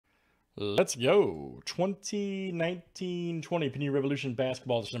Let's go. 2019-20 Panini Revolution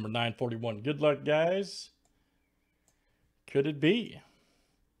Basketball. This is number 941. Good luck, guys. Could it be?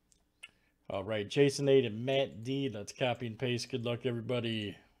 All right, Jason 8 and Matt D. Let's copy and paste. Good luck,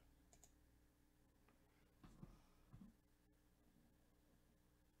 everybody.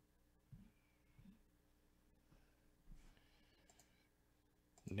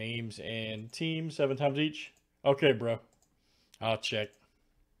 Names and teams 7 times each. Okay, bro. I'll check.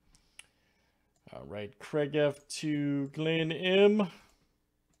 All right, Craig F to Glenn M.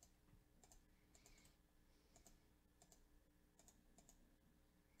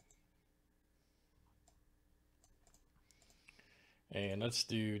 And let's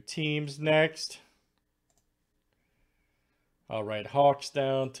do teams next. All right, Hawks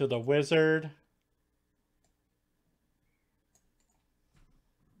down to the Wizard.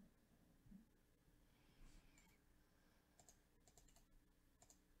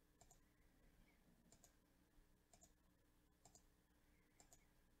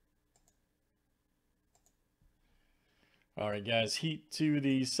 All right, guys, Heat to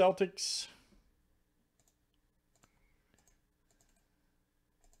the Celtics.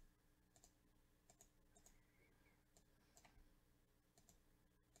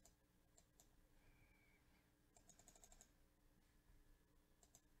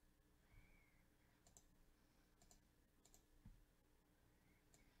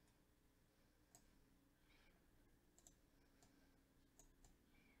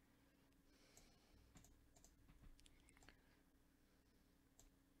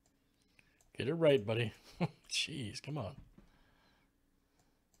 Get it right, buddy. Jeez, come on.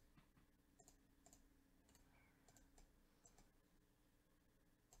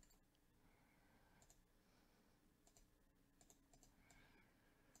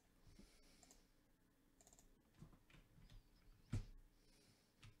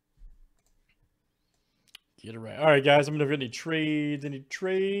 Get it right. All right, guys, I'm going to get any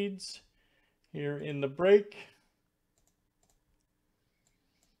trades here in the break.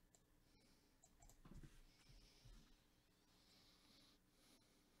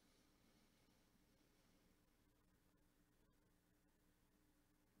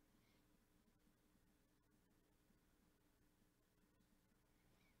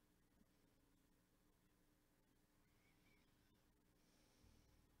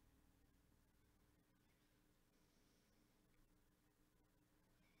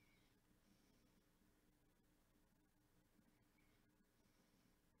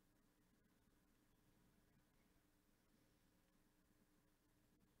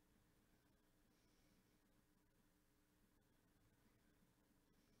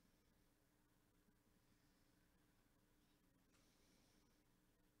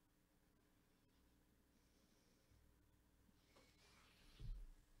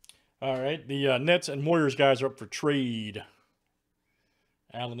 All right, the Nets and Warriors guys are up for trade.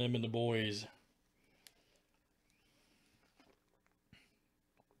 Allen M and the boys.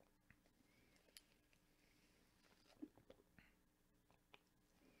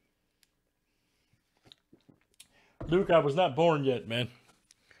 Luke, I was not born yet, man.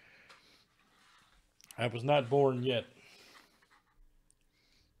 I was not born yet.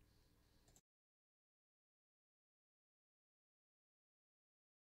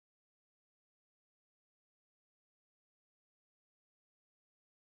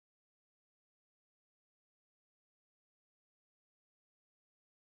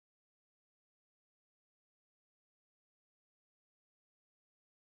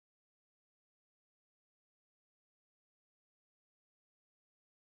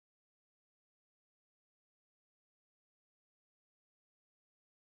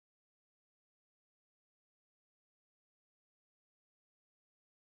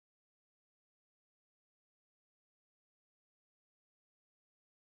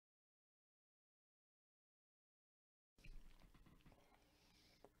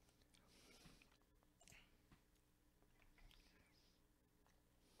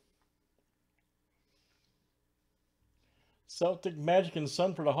 Celtic, Magic, and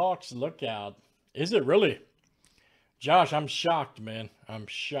Sun for the Hawks. Look out. Is it really? Josh, I'm shocked, man. I'm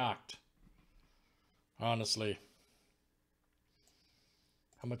shocked. Honestly.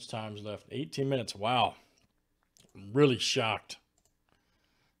 How much time's left? 18 minutes. Wow. I'm really shocked.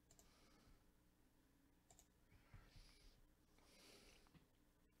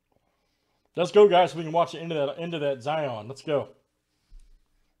 Let's go, guys, so we can watch the end of that Zion. Let's go.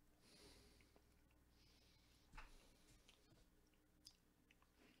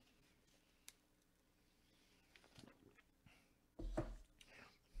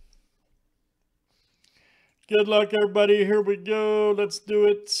 Good luck, everybody. Here we go. Let's do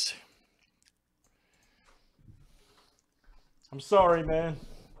it. I'm sorry, man.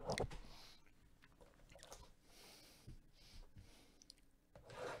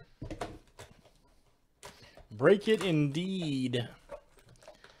 Break it indeed.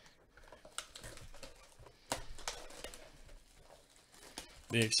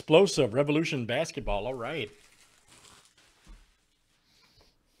 The explosive Revolution basketball. All right.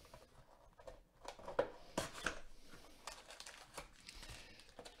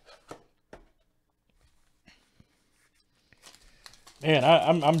 Man,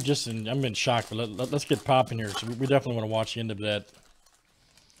 I'm in shock. But let's get popping here. So we definitely want to watch the end of that.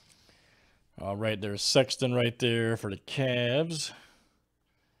 All right, there's Sexton right there for the Cavs.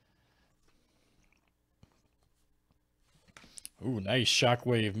 Ooh, nice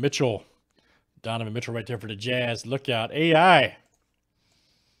shockwave. Mitchell. Donovan Mitchell right there for the Jazz. Look out. AI.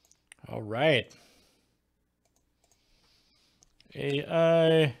 All right.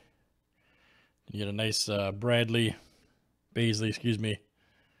 AI. You get a nice Baisley, excuse me.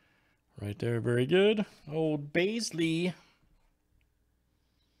 Right there. Very good. Old Baisley.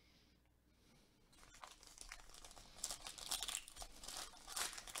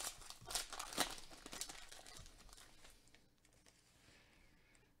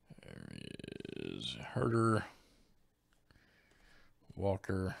 Herder,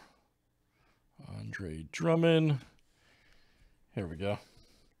 Walker, Andre Drummond. Here we go.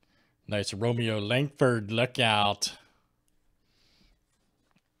 Nice Romeo Langford. Look out.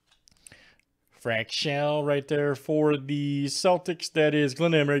 Fractional right there for the Celtics. That is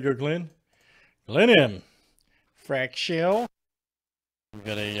Glenham. There you go, Glenn. Glenham. Fractional. We've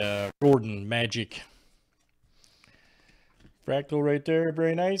got a Gordon Magic. Fractal right there.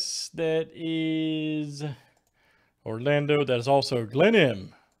 Very nice. That is Orlando. That is also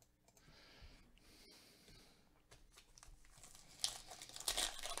Glenham.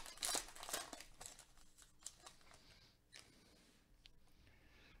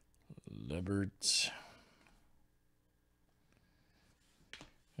 Leverts.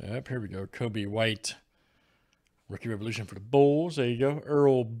 Yep, here we go. Kobe White. Rookie Revolution for the Bulls. There you go.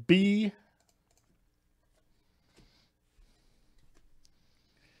 Earl B.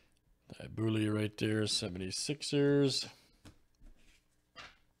 Bully right there. 76ers.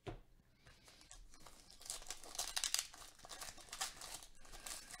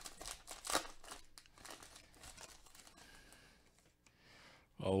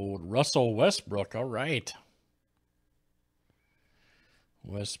 Old Russell Westbrook. All right.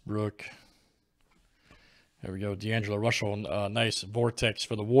 Westbrook. There we go. D'Angelo Russell. Nice Vortex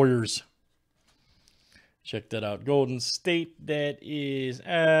for the Warriors. Check that out. Golden State. That is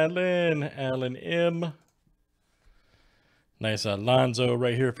Allen M. Nice Lonzo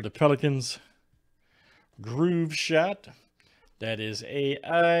right here for the Pelicans. Groove Shot. That is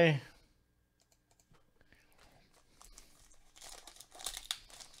AI.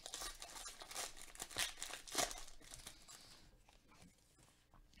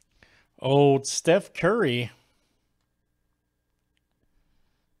 Old Steph Curry.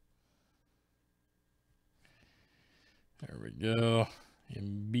 There we go.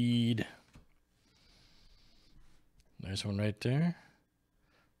 Embiid. Nice one right there.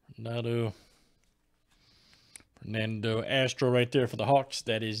 Fernando Astro right there for the Hawks.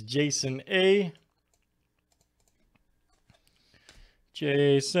 That is Jason A.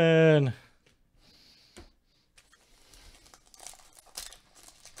 Jason.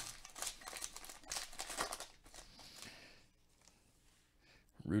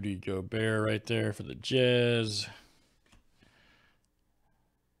 Rudy Gobert right there for the Jazz.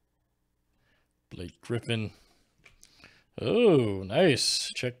 Blake Griffin. Oh, nice.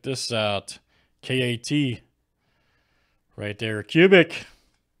 Check this out. KAT. Right there. Cubic.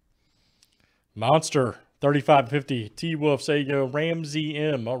 Monster. 3550. T-Wolf. There you go. Ramsey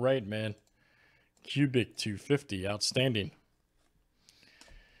M. All right, man. Cubic 250. Outstanding.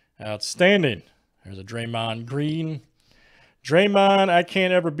 Outstanding. There's a Draymond Green. Draymond, I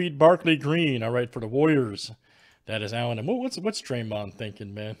can't ever beat Barkley Green. All right, for the Warriors. That is Allen. What's Draymond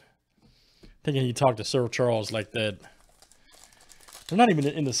thinking, man? Thinking he talked to Sir Charles like that. They're not even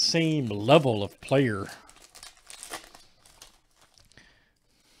in the same level of player.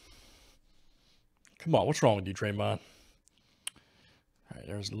 Come on, what's wrong with you, Draymond? All right,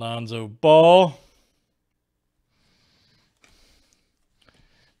 there's Lonzo Ball.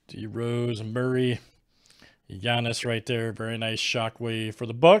 D. Rose, Murray. Giannis right there. Very nice shockwave for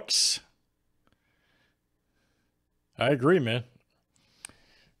the Bucks. I agree, man.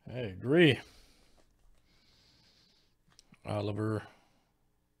 I agree. Oliver.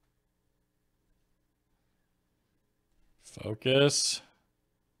 Focus.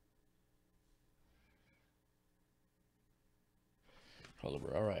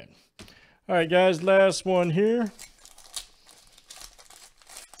 Culver. All right. All right, guys. Last one here.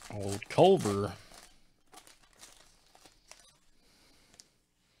 Old Culver.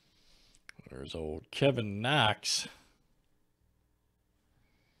 There's old Kevin Knox.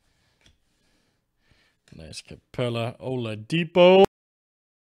 Nice Capella. Oladipo.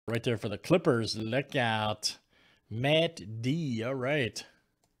 Right there for the Clippers. Look out. Matt D. All right.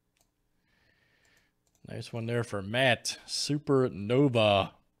 Nice one there for Matt.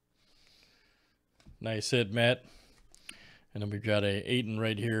 Supernova. Nice hit, Matt. And then we've got a Ayton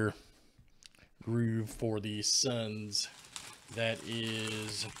right here. Groove for the Suns. That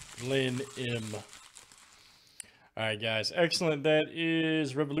is Glenn M. All right, guys. Excellent. That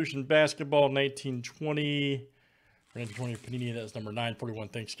is Revolution Basketball 1920. 1920 Panini. That's number 941.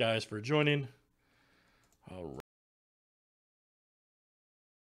 Thanks, guys, for joining. All right.